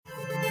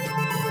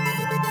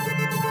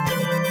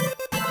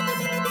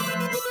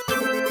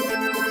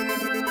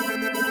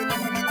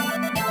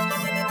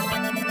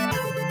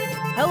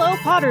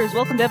Potters.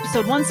 Welcome to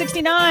episode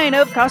 169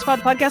 of Cospod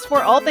Podcast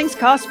for all things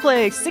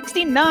cosplay.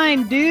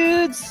 69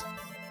 dudes.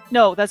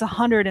 No, that's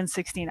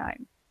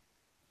 169.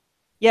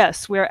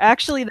 Yes, we're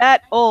actually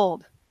that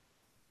old.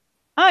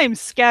 I'm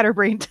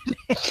scatterbrained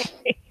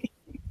today.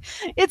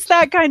 It's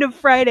that kind of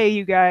Friday,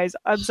 you guys.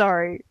 I'm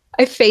sorry.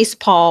 I face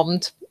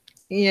palmed,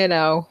 you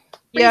know.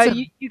 Yeah,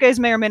 you guys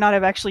may or may not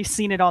have actually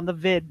seen it on the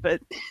vid,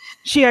 but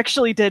she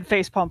actually did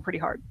face palm pretty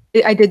hard.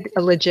 I did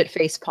a legit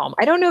face palm.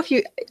 I don't know if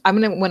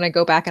when I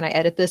go back and I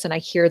edit this and I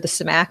hear the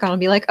smack, I'll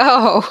be like,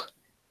 oh,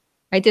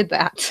 I did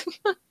that.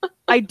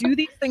 I do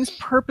these things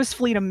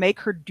purposefully to make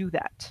her do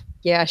that.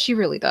 Yeah, she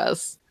really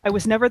does. I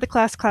was never the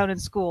class clown in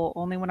school,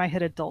 only when I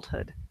hit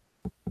adulthood.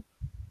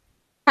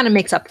 Kind of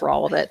makes up for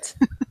all of it.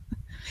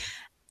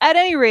 At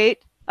any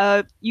rate,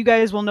 you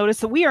guys will notice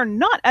that we are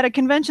not at a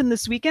convention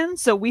this weekend,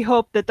 so we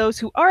hope that those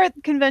who are at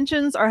the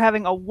conventions are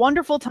having a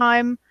wonderful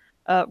time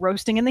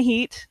roasting in the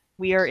heat.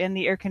 We are in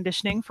the air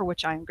conditioning, for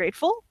which I am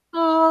grateful.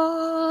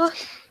 Aww.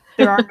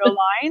 There are no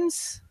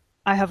lines.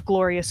 I have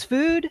glorious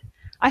food.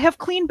 I have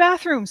clean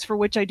bathrooms, for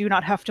which I do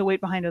not have to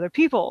wait behind other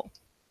people.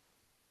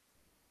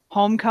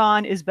 Home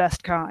con is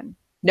best con.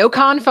 No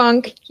con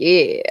funk.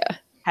 Yeah.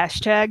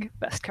 Hashtag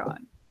best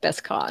con.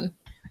 Best con.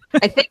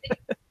 I think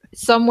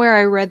somewhere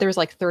I read there's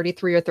like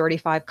 33 or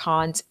 35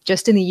 cons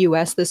just in the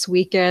US this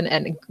weekend,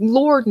 and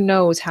Lord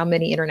knows how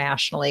many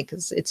internationally,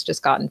 because it's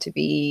just gotten to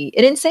be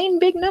an insane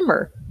big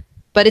number.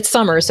 But it's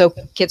summer, so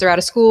kids are out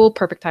of school.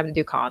 Perfect time to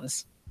do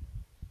cons.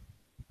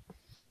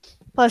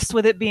 Plus,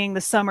 with it being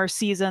the summer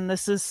season,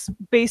 this is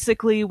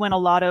basically when a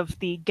lot of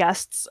the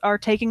guests are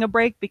taking a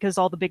break because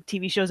all the big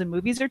TV shows and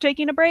movies are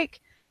taking a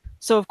break.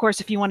 So, of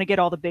course, if you want to get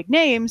all the big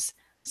names,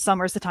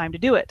 summer's the time to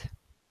do it.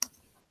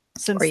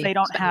 Since they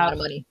don't have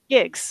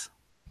gigs.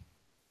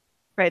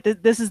 Right,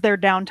 this is their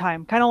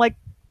downtime, kind of like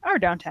our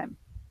downtime.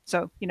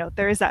 So,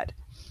 there is that.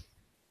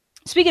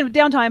 Speaking of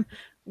downtime,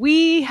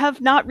 we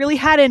have not really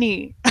had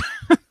any.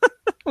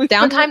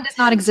 Downtime does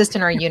not exist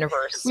in our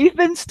universe. We've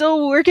been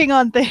still working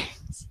on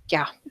things.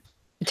 Yeah,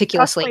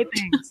 meticulously.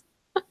 Things.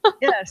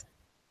 Yes.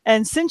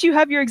 And since you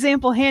have your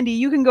example handy,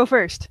 you can go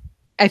first.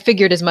 I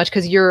figured as much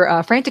because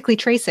you're frantically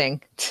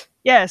tracing.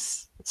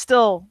 Yes,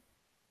 still.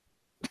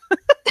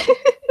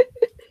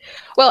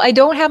 Well, I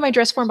don't have my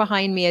dress form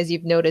behind me, as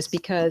you've noticed,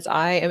 because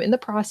I am in the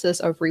process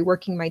of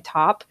reworking my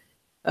top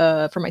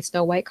for my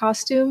Snow White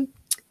costume.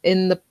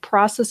 In the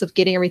process of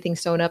getting everything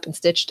sewn up and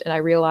stitched, and I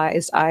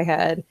realized I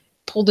had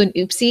pulled an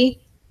oopsie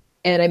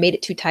and I made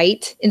it too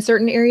tight in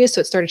certain areas,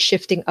 so it started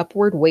shifting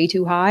upward way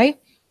too high.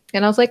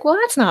 And I was like, well,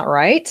 that's not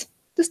right.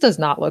 This does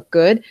not look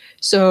good.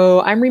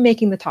 So I'm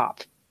remaking the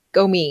top.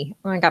 Go me.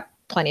 I got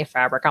plenty of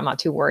fabric. I'm not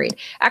too worried.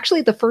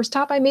 Actually, the first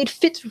top I made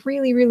fits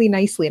really, really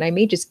nicely, and I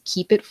may just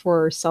keep it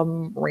for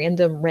some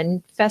random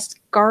Renfest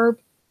garb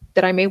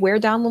that I may wear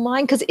down the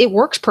line, because it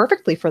works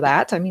perfectly for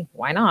that. I mean,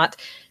 why not?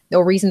 No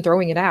reason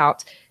throwing it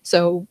out.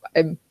 So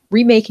I'm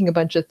remaking a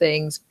bunch of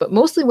things, but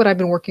mostly what I've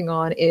been working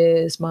on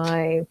is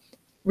my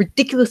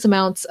ridiculous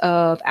amounts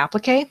of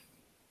applique. I'm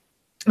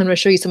going to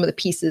show you some of the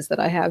pieces that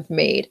I have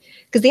made,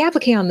 because the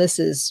applique on this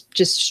is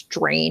just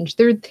strange.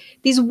 They're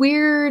these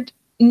weird,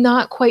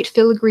 not quite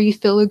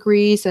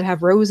filigrees that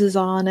have roses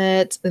on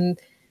it and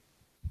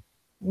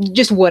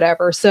just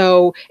whatever.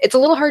 So it's a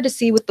little hard to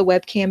see with the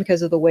webcam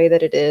because of the way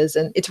that it is.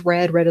 And it's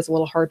red. Red is a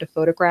little hard to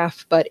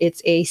photograph, but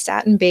it's a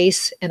satin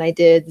base, and I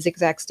did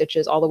zigzag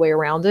stitches all the way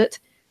around it.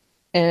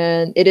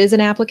 And it is an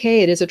applique.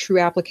 It is a true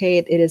applique.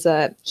 It is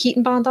a heat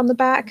and bond on the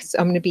back. So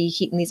I'm going to be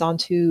heating these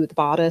onto the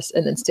bodice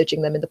and then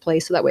stitching them into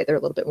place, so that way they're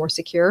a little bit more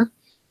secure.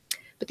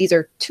 But these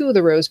are two of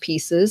the rose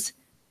pieces.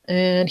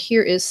 And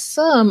here is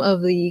some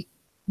of the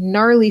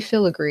gnarly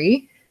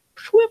filigree.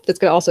 Whoop, that's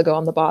going to also go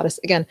on the bodice.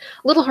 Again,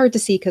 a little hard to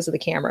see because of the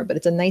camera, but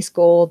it's a nice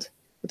gold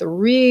with a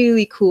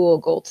really cool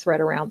gold thread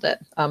around it.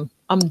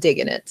 I'm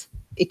digging it.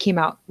 It came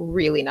out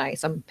really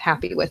nice. I'm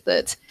happy with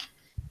it.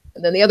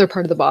 And then the other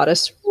part of the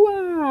bodice,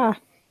 wow,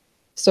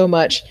 so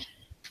much.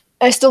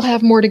 I still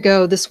have more to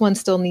go. This one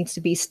still needs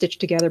to be stitched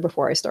together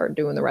before I start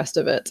doing the rest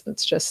of it.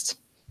 It's just,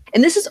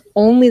 and this is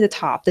only the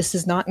top. This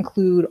does not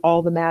include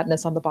all the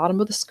madness on the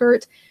bottom of the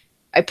skirt.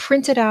 I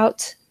printed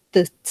out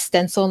the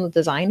stencil and the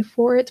design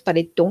for it, but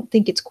I don't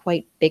think it's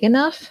quite big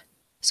enough.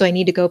 So I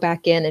need to go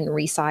back in and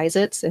resize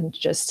it, and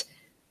just,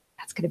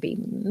 that's going to be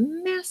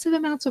massive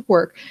amounts of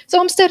work. So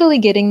I'm steadily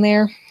getting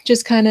there,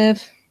 just kind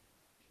of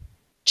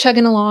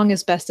chugging along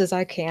as best as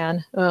I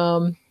can.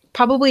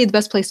 Probably the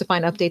best place to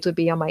find updates would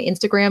be on my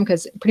Instagram,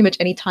 because pretty much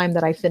any time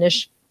that I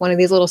finish one of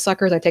these little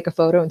suckers, I take a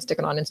photo and stick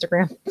it on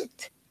Instagram.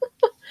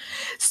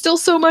 Still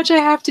so much I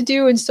have to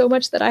do and so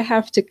much that I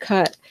have to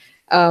cut.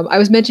 I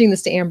was mentioning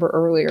this to Amber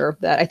earlier,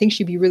 that I think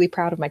she'd be really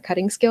proud of my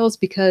cutting skills,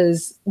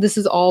 because this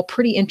is all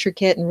pretty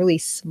intricate and really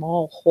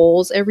small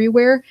holes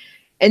everywhere.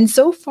 And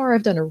so far,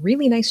 I've done a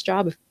really nice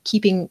job of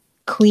keeping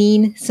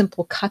clean,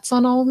 simple cuts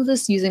on all of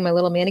this using my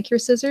little manicure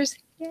scissors.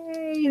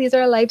 Yay, these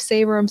are a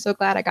lifesaver. I'm so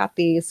glad I got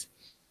these.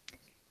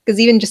 Because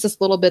even just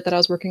this little bit that I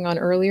was working on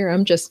earlier,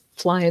 I'm just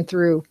flying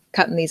through,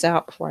 cutting these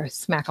out before I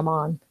smack them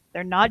on.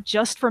 They're not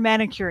just for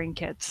manicuring,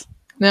 kids.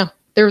 No,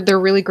 They're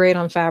really great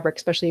on fabric,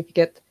 especially if you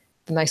get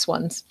the nice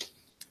ones.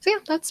 So yeah,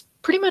 that's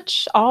pretty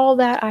much all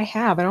that I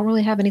have. I don't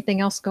really have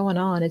anything else going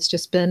on. It's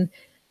just been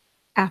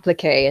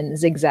applique and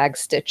zigzag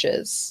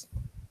stitches.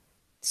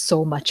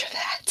 So much of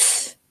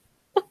that.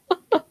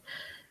 All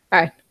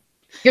right,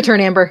 your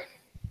turn, Amber.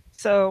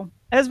 So,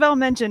 as Val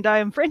mentioned, I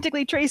am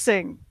frantically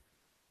tracing.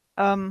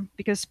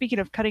 Because speaking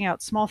of cutting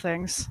out small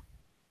things,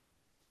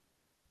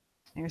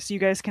 so you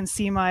guys can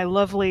see my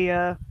lovely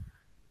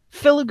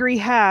filigree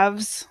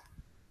halves.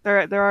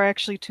 There are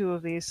actually two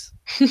of these.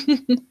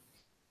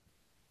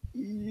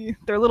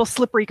 They're a little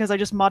slippery because I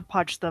just Mod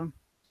Podged them.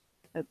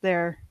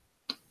 There.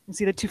 You can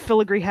see the two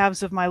filigree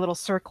halves of my little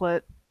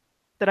circlet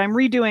that I'm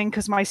redoing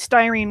because my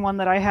styrene one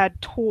that I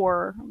had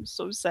tore. I'm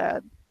so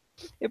sad.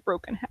 It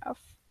broke in half.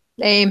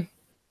 Name.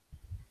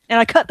 And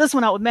I cut this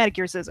one out with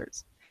manicure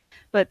scissors.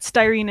 But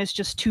styrene is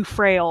just too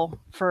frail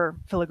for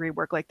filigree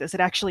work like this.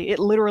 It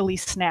literally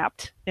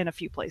snapped in a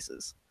few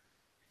places.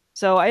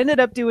 So I ended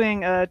up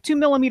doing a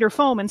 2mm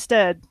foam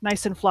instead,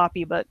 nice and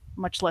floppy, but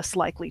much less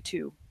likely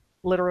to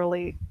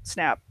literally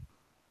snap.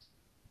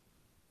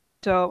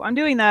 So I'm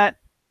doing that,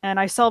 and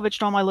I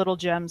salvaged all my little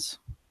gems,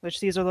 which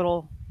these are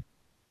little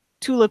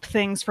tulip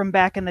things from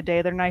back in the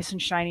day. They're nice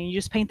and shiny. You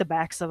just paint the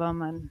backs of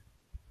them, and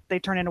they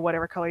turn into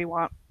whatever color you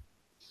want.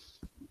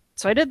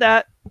 So I did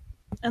that,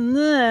 and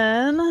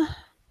then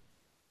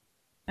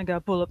I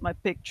gotta pull up my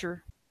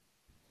picture.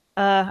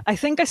 I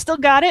think I still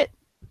got it.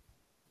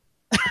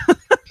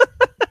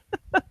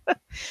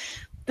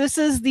 This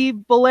is the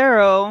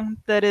bolero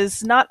that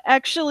is not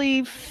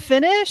actually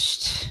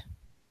finished,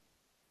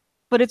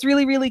 but it's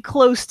really, really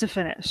close to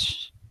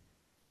finished.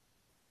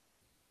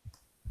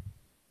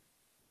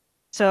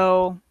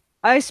 So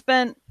I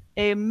spent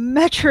a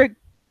metric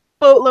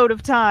boatload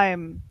of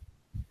time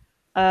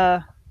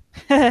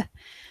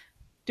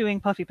doing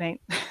puffy paint.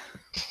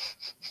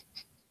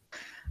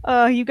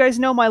 You guys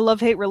know my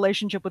love-hate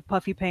relationship with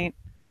puffy paint.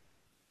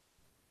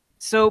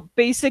 So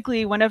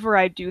basically, whenever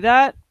I do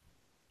that,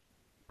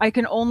 I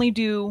can only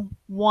do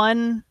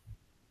one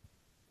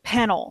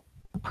panel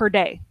per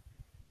day.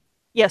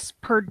 Yes,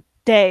 per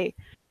day.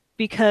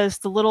 Because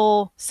the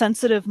little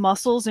sensitive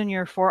muscles in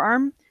your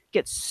forearm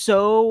get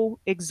so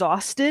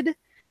exhausted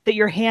that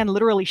your hand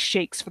literally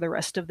shakes for the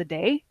rest of the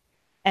day.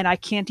 And I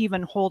can't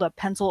even hold a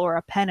pencil or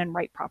a pen and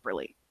write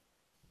properly.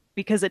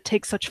 Because it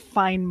takes such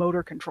fine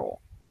motor control.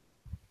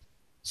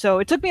 So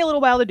it took me a little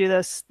while to do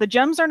this. The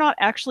gems are not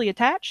actually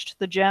attached.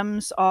 The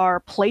gems are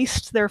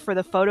placed there for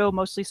the photo,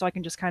 mostly so I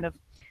can just kind of...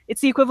 It's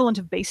the equivalent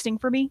of basting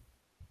for me.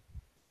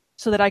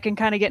 So that I can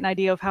kind of get an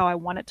idea of how I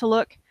want it to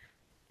look.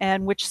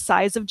 And which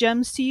size of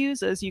gems to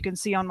use. As you can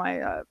see on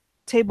my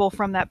table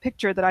from that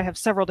picture that I have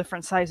several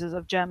different sizes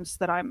of gems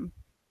that I'm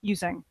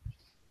using.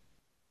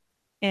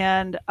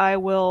 And I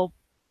will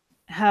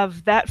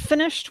have that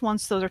finished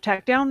once those are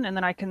tacked down, and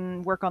then I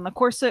can work on the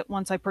corset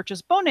once I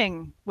purchase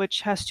boning,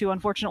 which has to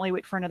unfortunately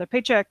wait for another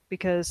paycheck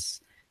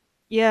because,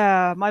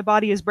 yeah, my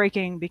body is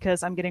breaking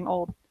because I'm getting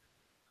old.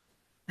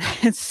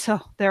 And so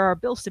there are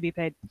bills to be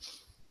paid.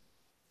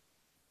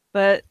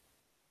 But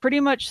pretty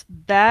much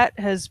that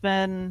has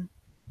been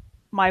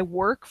my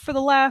work for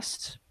the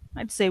last,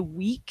 I'd say,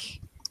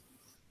 week.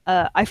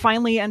 I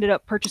finally ended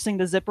up purchasing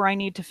the zipper I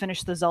need to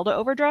finish the Zelda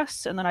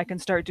overdress, and then I can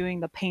start doing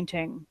the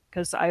painting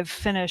because I've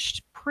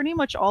finished pretty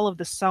much all of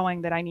the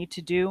sewing that I need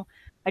to do.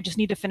 I just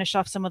need to finish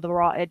off some of the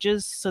raw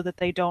edges so that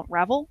they don't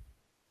ravel,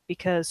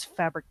 because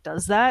fabric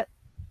does that.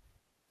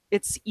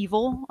 It's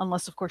evil,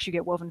 unless of course you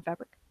get woven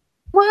fabric.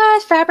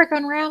 What? Fabric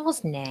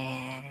unravels? Nah.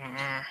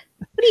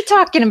 What are you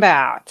talking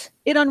about?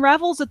 It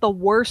unravels at the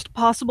worst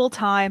possible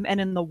time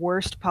and in the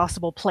worst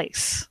possible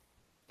place.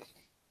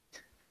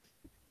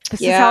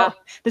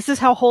 This is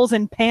how holes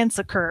in pants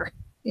occur.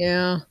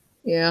 Yeah.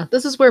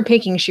 This is where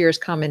pinking shears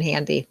come in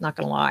handy, not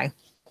gonna lie.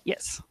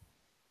 Yes.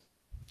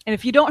 And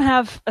if you don't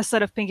have a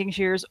set of pinking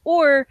shears,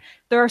 or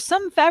there are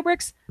some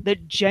fabrics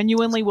that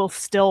genuinely will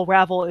still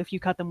ravel if you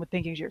cut them with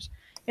pinking shears,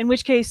 in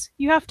which case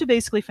you have to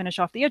basically finish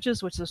off the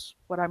edges, which is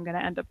what I'm going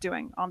to end up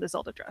doing on the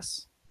Zelda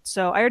dress.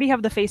 So I already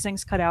have the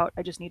facings cut out.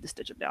 I just need to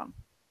stitch them down.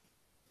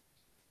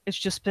 It's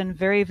just been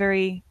very,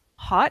 very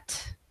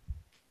hot.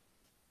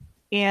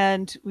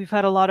 And we've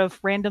had a lot of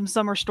random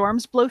summer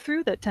storms blow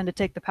through that tend to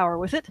take the power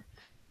with it.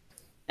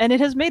 And it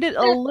has made it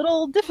a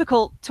little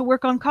difficult to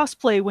work on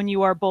cosplay when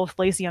you are both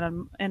lazy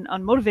and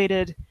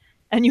unmotivated,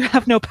 and you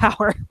have no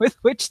power with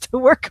which to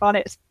work on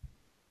it.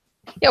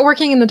 Yeah,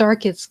 working in the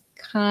dark is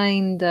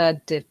kind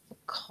of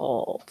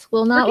difficult.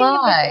 Will not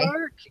lie. In the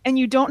dark, and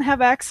you don't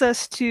have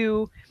access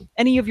to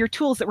any of your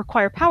tools that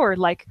require power,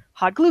 like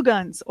hot glue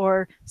guns,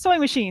 or sewing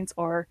machines,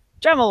 or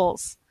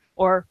Dremels,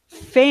 or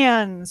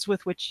fans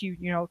with which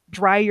you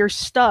dry your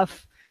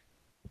stuff.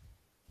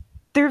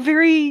 They're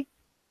very...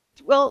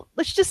 Well,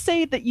 let's just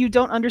say that you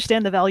don't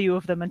understand the value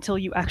of them until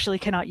you actually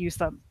cannot use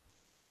them.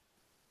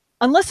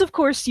 Unless, of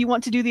course, you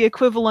want to do the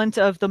equivalent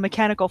of the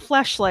mechanical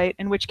flashlight,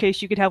 in which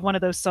case you could have one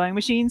of those sewing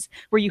machines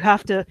where you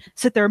have to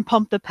sit there and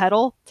pump the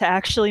pedal to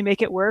actually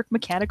make it work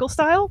mechanical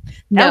style.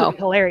 That would be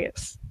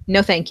hilarious.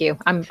 No, thank you.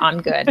 I'm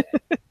good.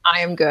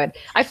 I am good.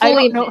 I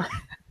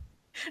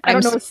I I'm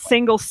don't know a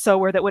single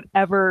sewer that would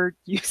ever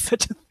use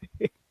such a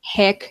thing.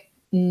 heck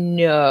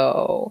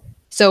no.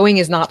 Sewing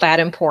is not that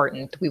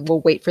important. We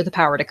will wait for the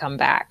power to come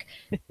back.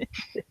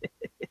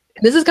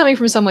 This is coming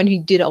from someone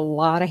who did a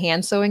lot of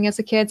hand sewing as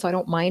a kid, so I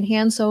don't mind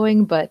hand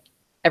sewing, but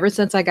ever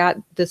since I got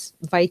this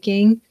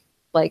Viking,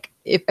 like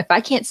if I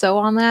can't sew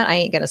on that, I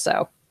ain't gonna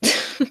sew.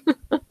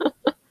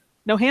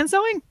 No hand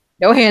sewing?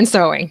 No hand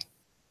sewing.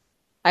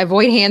 I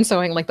avoid hand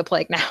sewing like the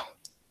plague now.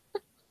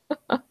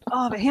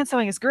 Oh, but hand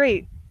sewing is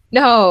great.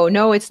 No,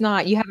 no, it's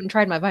not. You haven't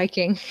tried my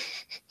Viking.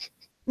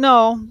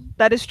 No,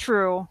 that is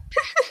true.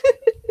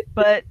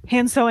 But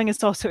hand sewing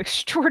is also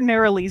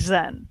extraordinarily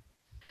zen.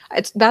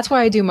 That's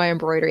why I do my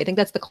embroidery. I think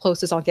that's the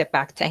closest I'll get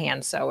back to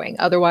hand sewing.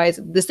 Otherwise,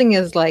 this thing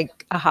is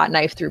like a hot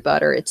knife through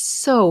butter. It's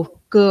so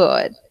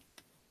good.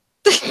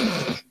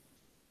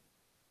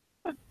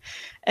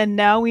 And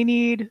now we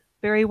need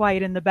Barry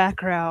White in the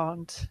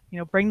background. You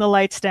know, bring the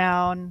lights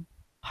down,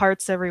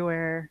 hearts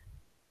everywhere.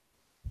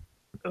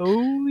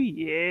 Oh,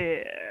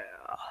 yeah.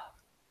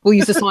 We'll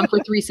use the song for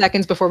 3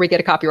 seconds before we get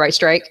a copyright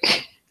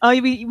strike. Oh,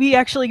 we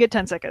actually get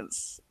 10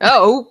 seconds.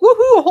 Oh,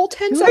 woohoo, a whole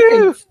 10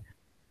 seconds.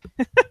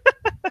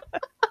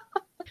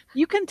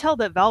 You can tell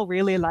that Val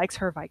really likes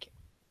her Viking.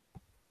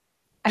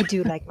 I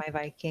do like my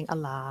Viking a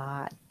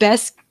lot.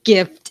 Best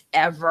gift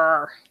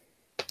ever.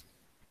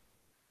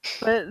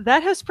 But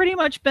that has pretty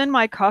much been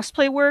my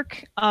cosplay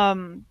work.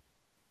 I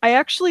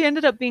actually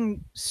ended up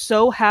being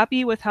so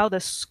happy with how the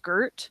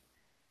skirt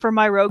for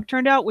my rogue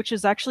turned out, which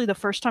is actually the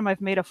first time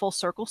I've made a full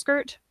circle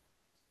skirt.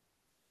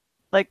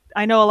 Like,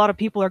 I know a lot of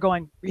people are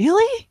going,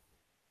 really?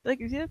 Like,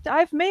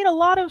 I've made a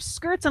lot of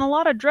skirts and a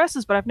lot of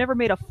dresses, but I've never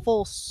made a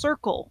full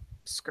circle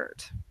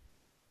skirt.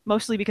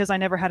 Mostly because I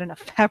never had enough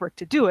fabric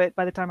to do it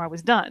by the time I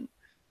was done.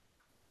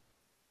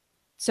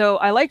 So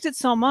I liked it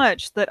so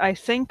much that I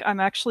think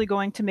I'm actually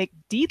going to make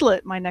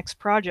Deedlit my next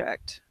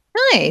project.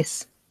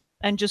 Nice.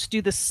 And just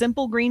do the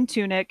simple green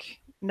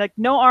tunic, like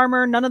no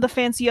armor, none of the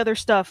fancy other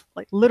stuff,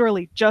 like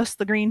literally just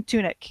the green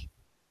tunic.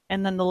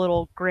 And then the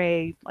little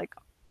gray, like,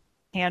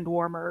 hand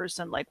warmers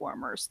and leg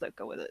warmers that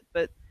go with it.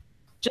 But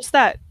just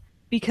that,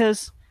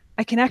 because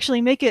I can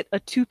actually make it a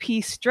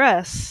two-piece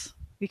dress,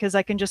 because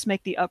I can just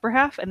make the upper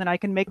half and then I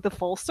can make the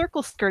full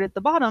circle skirt at the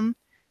bottom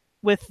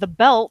with the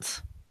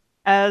belt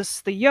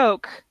as the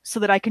yoke so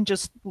that I can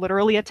just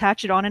literally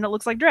attach it on and it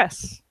looks like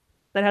dress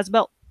that has a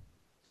belt.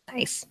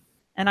 Nice.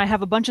 And I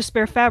have a bunch of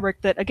spare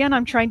fabric that, again,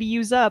 I'm trying to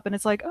use up, and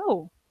it's like,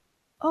 oh,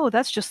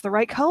 that's just the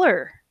right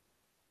color.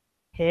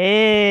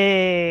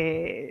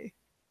 Hey.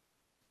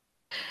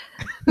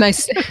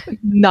 Nice.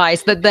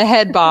 Nice. The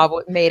head bob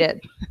made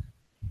it.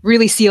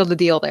 Really sealed the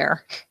deal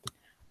there.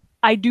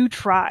 I do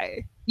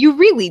try. You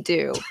really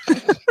do.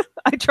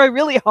 I try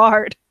really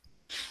hard.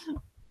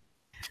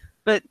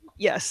 But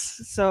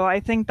yes, so I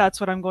think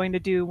that's what I'm going to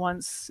do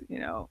once,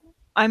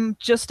 I'm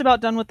just about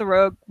done with the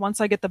rogue.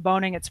 Once I get the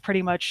boning, it's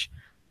pretty much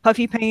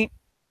puffy paint,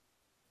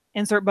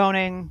 insert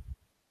boning,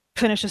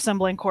 finish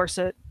assembling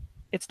corset,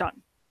 it's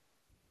done.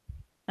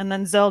 And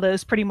then Zelda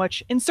is pretty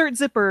much insert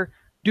zipper,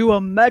 do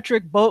a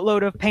metric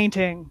boatload of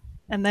painting,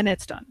 and then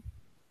it's done.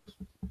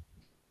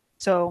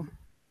 So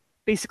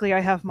basically I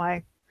have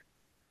my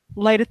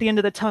light at the end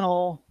of the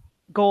tunnel,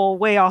 goal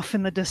way off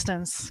in the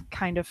distance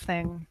kind of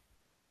thing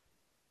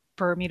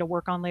for me to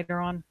work on later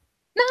on.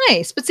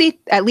 Nice. But see,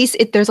 at least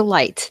there's a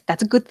light.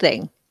 That's a good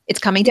thing. It's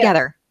coming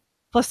together.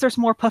 Plus there's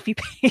more puffy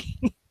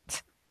paint.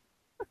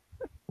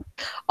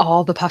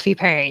 All the puffy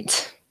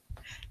paint.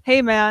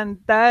 Hey man,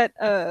 that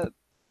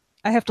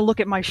I have to look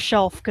at my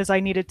shelf because I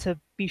needed to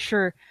be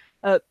sure.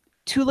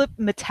 Tulip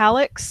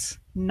Metallics,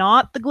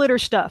 not the glitter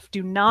stuff.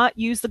 Do not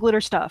use the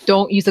glitter stuff.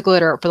 Don't use the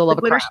glitter for the love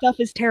of crap. The glitter stuff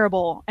is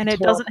terrible, and it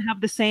doesn't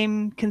have the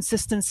same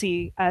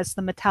consistency as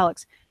the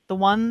metallics. The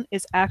one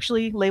is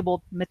actually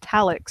labeled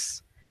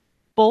metallics.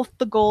 Both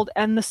the gold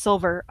and the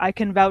silver, I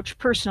can vouch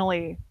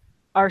personally,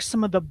 are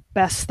some of the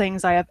best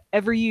things I have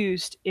ever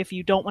used if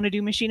you don't want to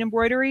do machine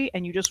embroidery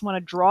and you just want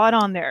to draw it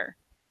on there.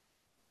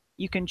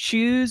 You can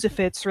choose if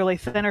it's really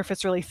thin or if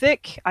it's really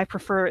thick. I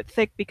prefer it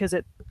thick because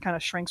it kind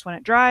of shrinks when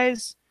it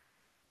dries.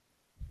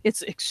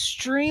 It's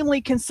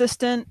extremely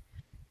consistent.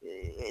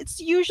 It's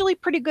usually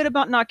pretty good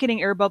about not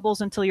getting air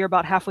bubbles until you're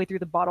about halfway through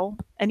the bottle.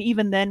 And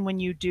even then, when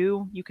you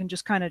do, you can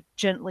just kind of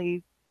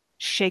gently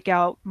shake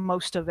out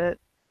most of it.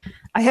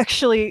 I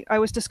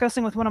was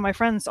discussing with one of my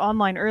friends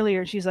online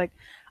earlier. She's like,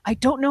 I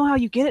don't know how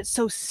you get it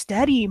so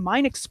steady.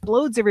 Mine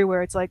explodes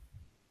everywhere. It's like,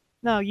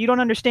 no, you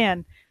don't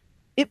understand.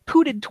 It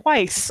pooted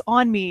twice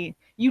on me.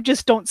 You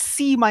just don't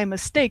see my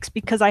mistakes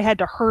because I had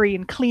to hurry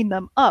and clean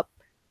them up.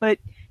 But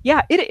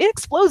yeah, it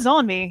explodes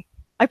on me.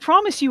 I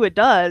promise you it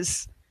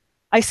does.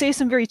 I say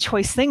some very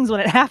choice things when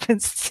it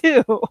happens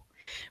too,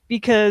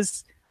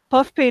 because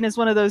puff paint is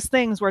one of those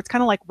things where it's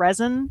kind of like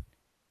resin.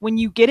 When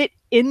you get it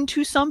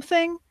into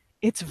something,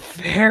 it's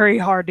very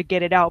hard to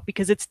get it out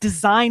because it's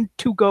designed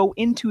to go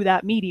into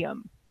that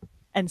medium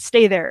and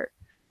stay there.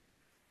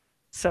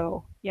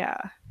 So yeah,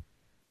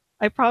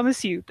 I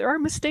promise you there are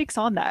mistakes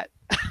on that.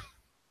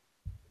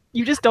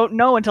 You just don't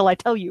know until I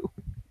tell you.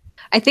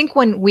 I think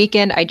one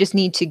weekend I just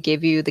need to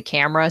give you the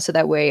camera so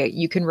that way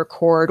you can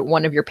record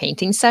one of your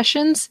painting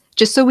sessions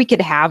just so we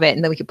could have it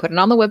and then we could put it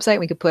on the website,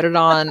 we could put it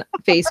on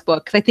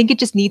Facebook. Cause I think it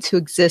just needs to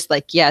exist.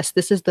 Like, yes,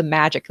 this is the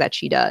magic that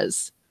she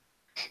does.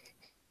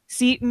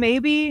 See,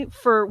 maybe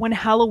for when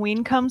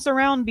Halloween comes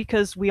around,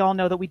 because we all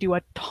know that we do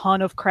a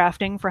ton of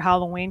crafting for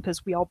Halloween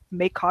because we all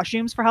make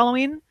costumes for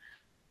Halloween,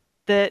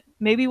 that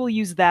maybe we'll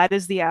use that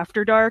as the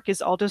after dark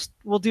is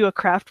we'll do a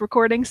craft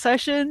recording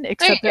session, There you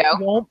except it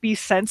go. won't be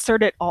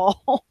censored at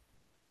all.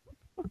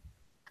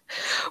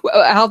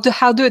 Well,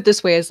 I'll do it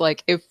this way is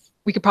like if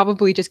we could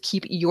probably just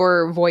keep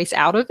your voice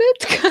out of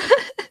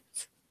it.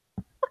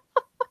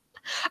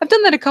 I've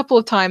done that a couple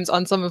of times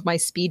on some of my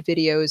speed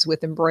videos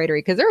with embroidery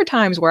because there are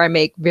times where I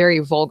make very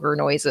vulgar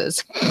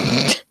noises.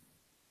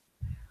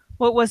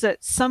 What was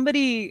it?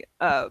 Somebody,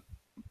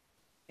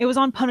 it was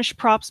on Punish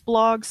Props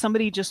blog.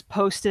 Somebody just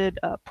posted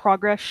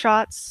progress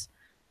shots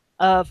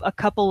of a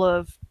couple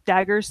of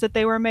daggers that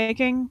they were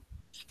making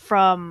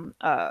from.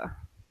 I'm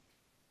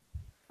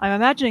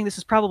imagining this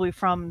is probably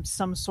from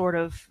some sort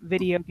of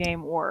video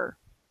game or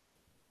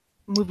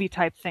movie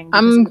type thing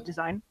because of the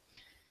design.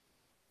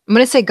 I'm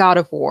going to say God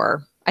of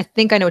War. I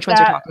think I know which ones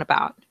you're talking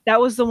about. That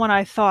was the one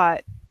I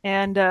thought.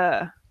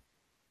 And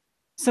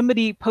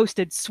somebody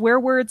posted, swear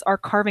words are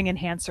carving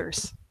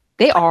enhancers.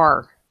 They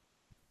are.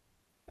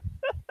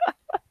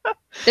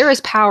 There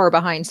is power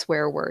behind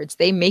swear words.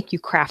 They make you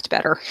craft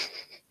better.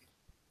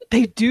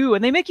 They do.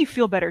 And they make you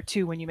feel better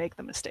too when you make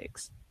the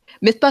mistakes.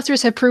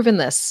 Mythbusters have proven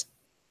this.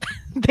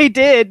 They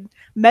did.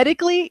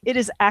 Medically, it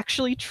is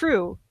actually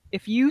true.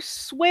 If you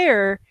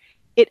swear,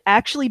 it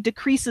actually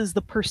decreases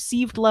the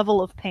perceived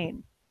level of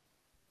pain.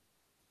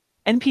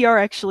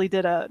 NPR actually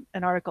did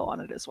an article on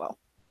it as well.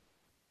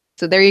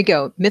 So there you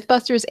go.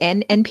 Mythbusters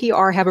and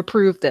NPR have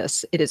approved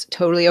this. It is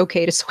totally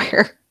okay to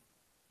swear.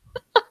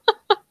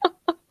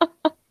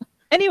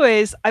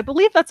 Anyways, I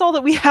believe that's all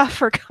that we have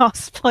for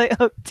cosplay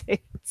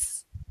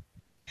updates.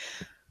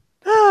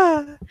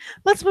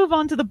 Let's move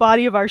on to the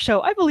body of our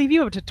show. I believe you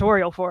have a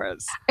tutorial for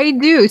us. I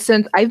do.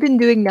 Since I've been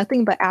doing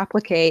nothing but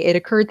applique, it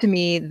occurred to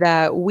me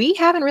that we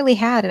haven't really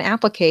had an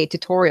applique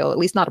tutorial, at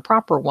least not a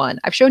proper one.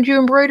 I've showed you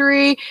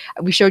embroidery.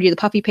 We showed you the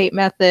puffy paint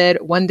method.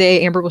 One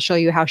day, Amber will show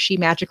you how she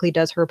magically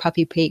does her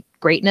puffy paint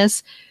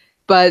greatness.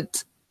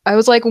 But I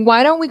was like,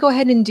 why don't we go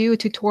ahead and do a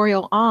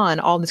tutorial on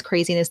all this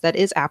craziness that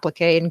is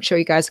applique and show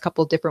you guys a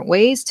couple of different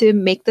ways to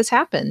make this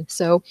happen.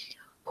 So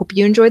hope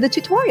you enjoy the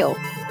tutorial.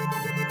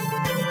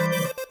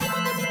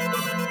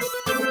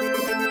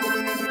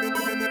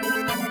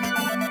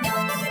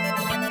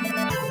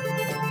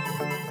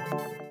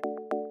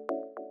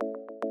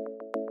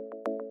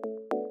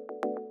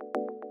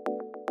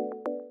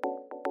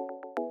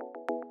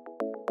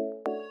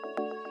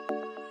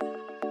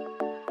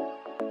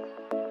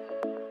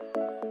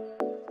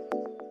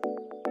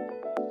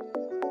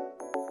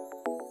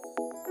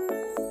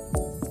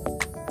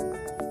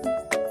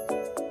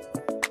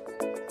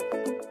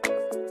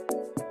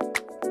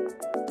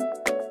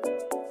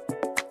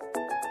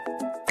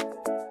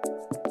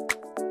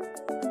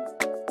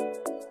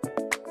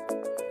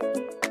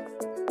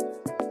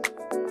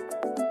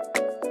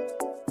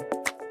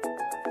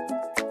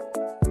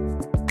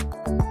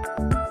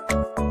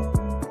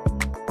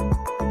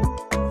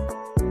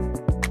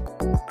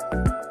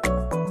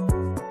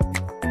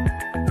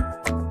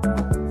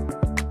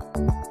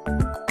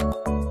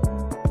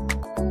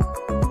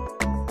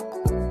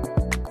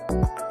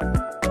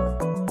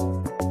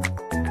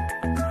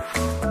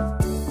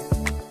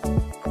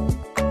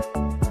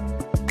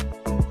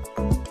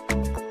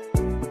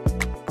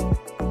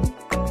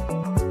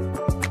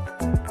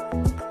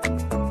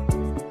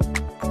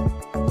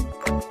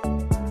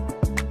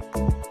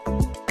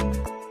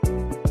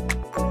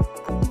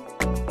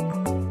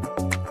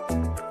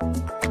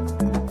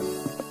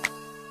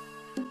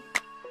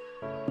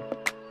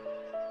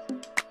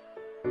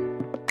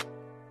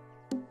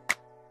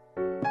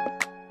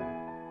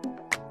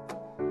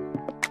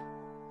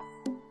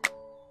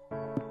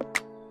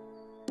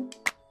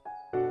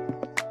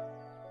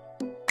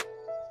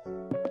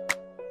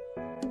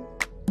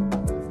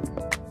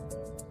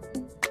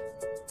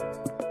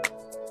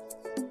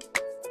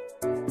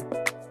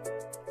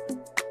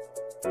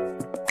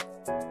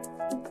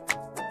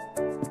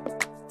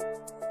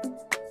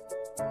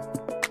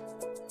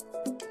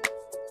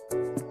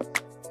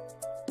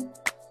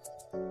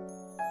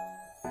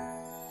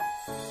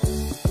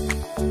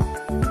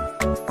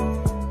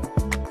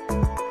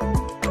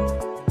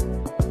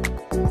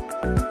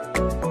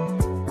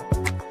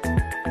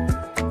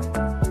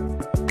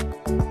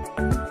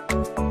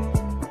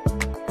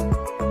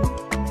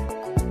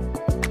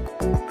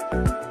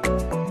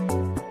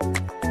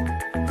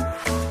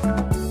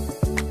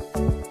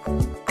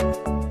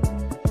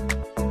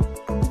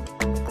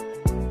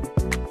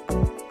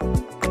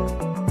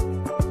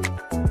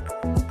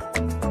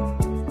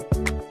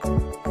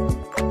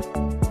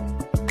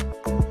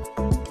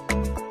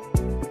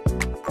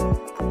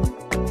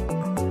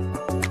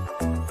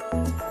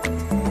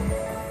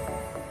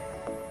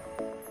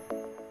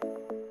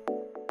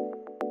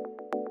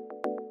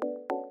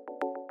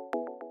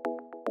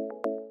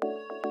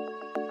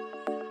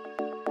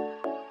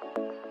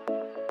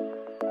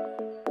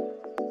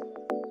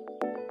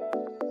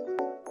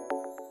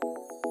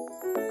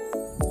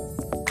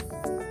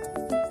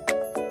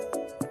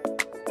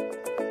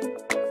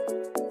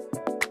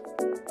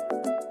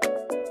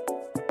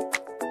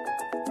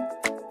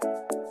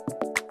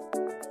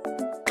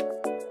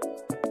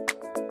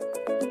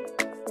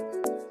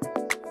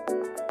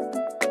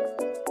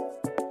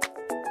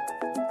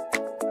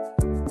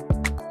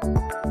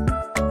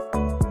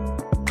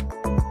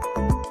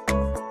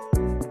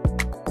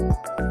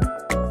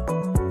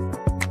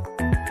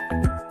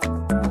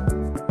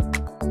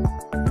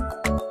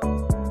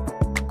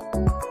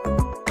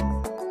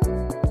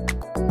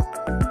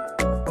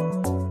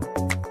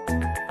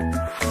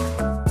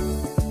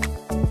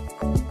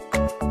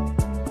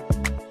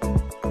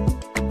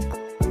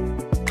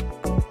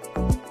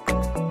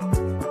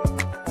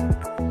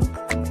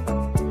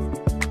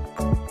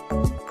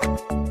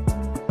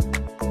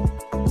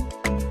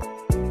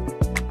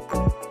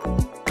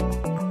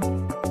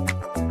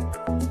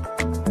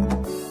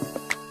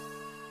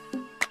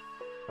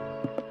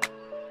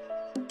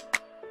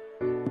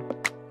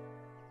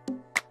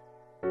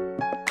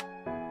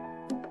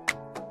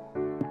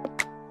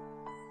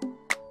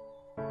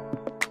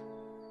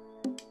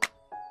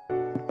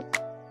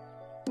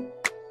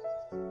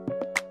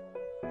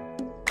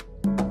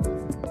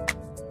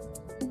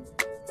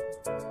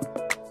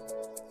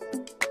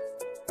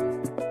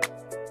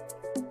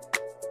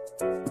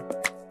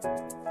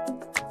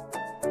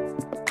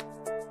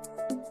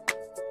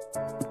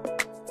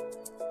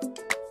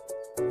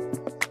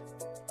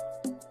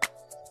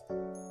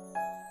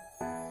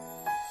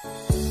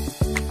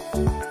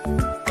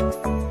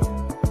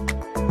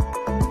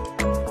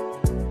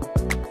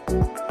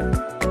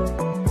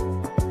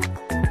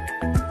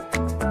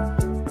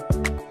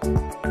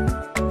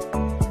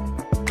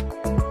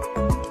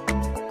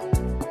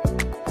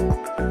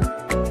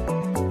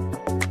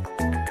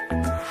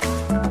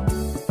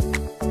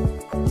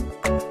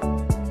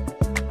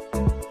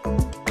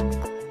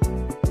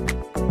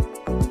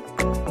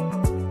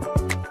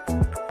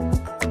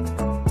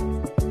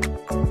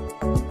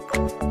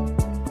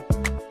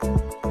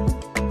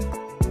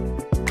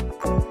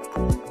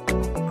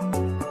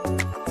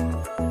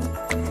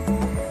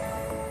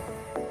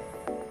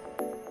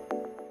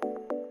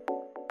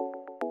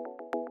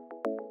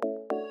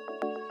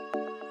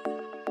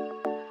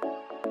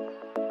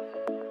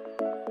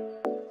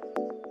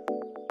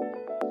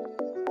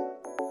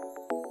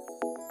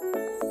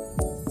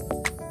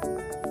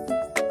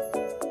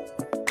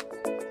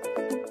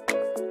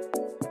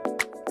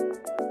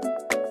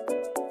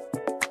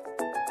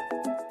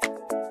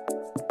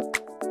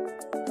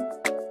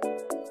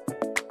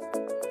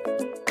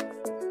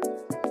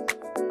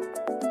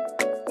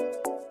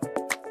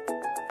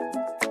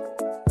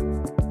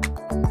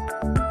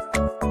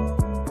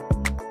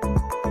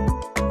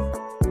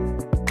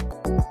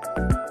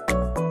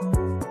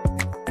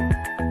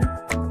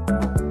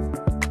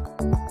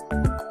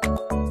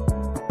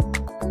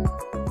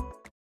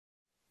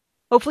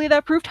 Hopefully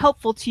that proved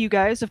helpful to you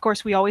guys. Of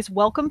course, we always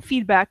welcome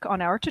feedback on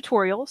our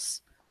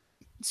tutorials.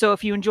 So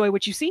if you enjoy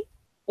what you see,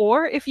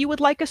 or if you would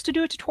like us to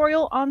do a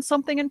tutorial on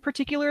something in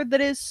particular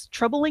that is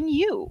troubling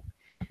you,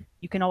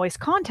 you can always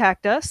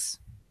contact us.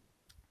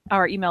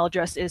 Our email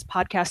address is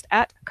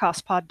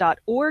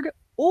podcast@cospod.org,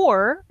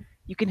 or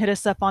you can hit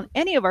us up on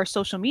any of our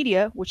social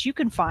media, which you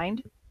can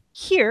find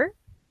here.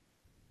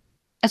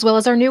 As well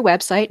as our new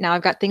website. Now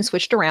I've got things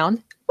switched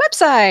around.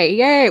 Website!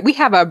 Yay! We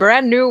have a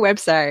brand new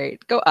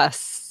website. Go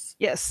us.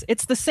 Yes,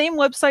 it's the same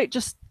website,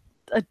 just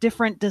a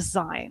different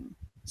design.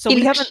 So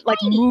we haven't like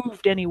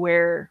moved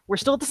anywhere. We're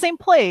still at the same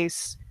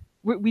place.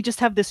 We just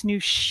have this new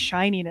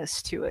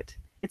shininess to it.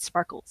 It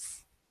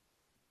sparkles,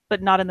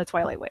 but not in the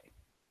Twilight way.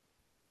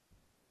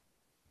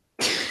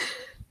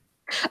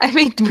 I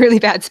made really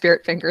bad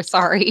spirit finger.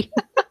 Sorry.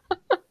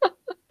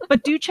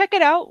 But do check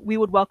it out. We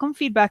would welcome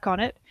feedback on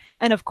it.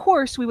 And of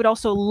course, we would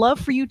also love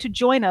for you to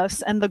join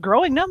us and the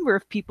growing number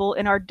of people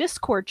in our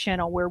Discord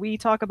channel, where we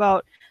talk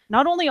about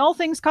not only all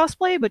things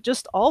cosplay, but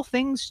just all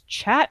things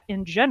chat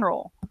in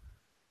general.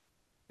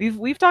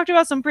 We've talked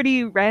about some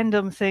pretty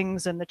random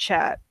things in the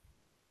chat,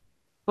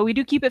 but we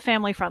do keep it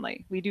family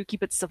friendly. We do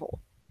keep it civil.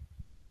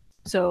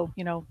 So,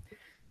 you know,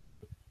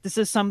 this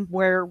is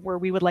somewhere where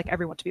we would like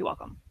everyone to be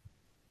welcome.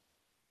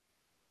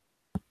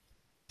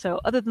 So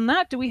other than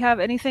that, do we have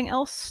anything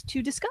else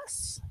to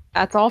discuss?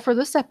 That's all for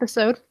this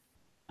episode.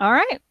 All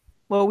right.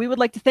 Well, we would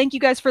like to thank you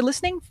guys for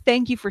listening.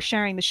 Thank you for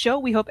sharing the show.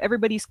 We hope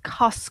everybody's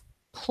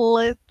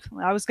cosplay.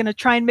 I was going to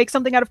try and make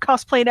something out of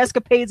cosplay and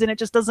escapades, and it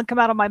just doesn't come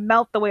out of my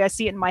mouth the way I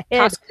see it in my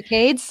head.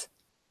 Cosplaycades?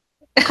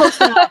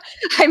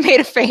 I made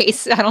a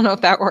face. I don't know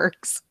if that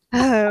works.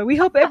 We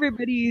hope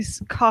everybody's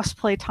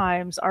cosplay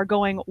times are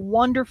going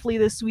wonderfully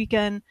this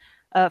weekend.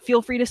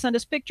 Feel free to send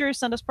us pictures,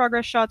 send us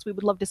progress shots. We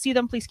would love to see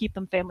them. Please keep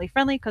them family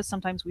friendly, because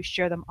sometimes we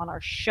share them on our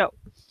show.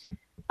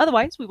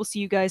 Otherwise, we will see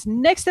you guys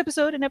next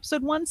episode, in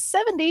episode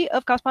 170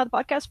 of Cospod the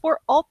Podcast, for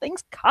all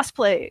things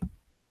cosplay.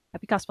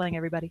 Happy cosplaying,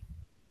 everybody.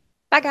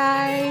 Bye,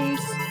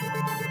 guys.